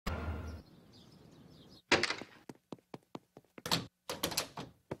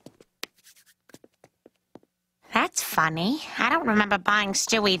That's funny. I don't remember buying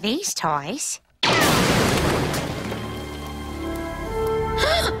Stewie these toys. My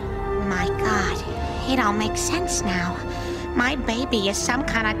God, it all makes sense now. My baby is some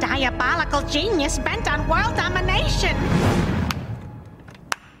kind of diabolical genius bent on world domination.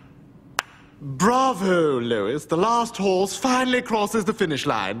 Bravo, Lois. The last horse finally crosses the finish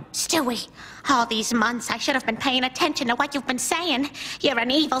line. Stewie, all these months I should have been paying attention to what you've been saying. You're an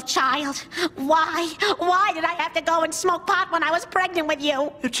evil child. Why? Why did I have to go and smoke pot when I was pregnant with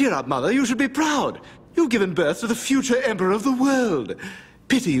you? Cheer up, Mother. You should be proud. You've given birth to the future emperor of the world.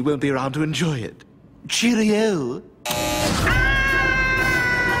 Pity you won't be around to enjoy it. Cheerio.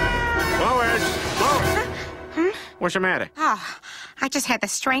 Lois! Lois! What's the matter? Oh, I just had the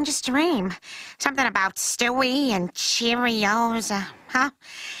strangest dream. Something about Stewie and Cheerios. Huh?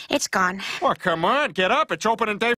 It's gone. Well, come on, get up. It's opening day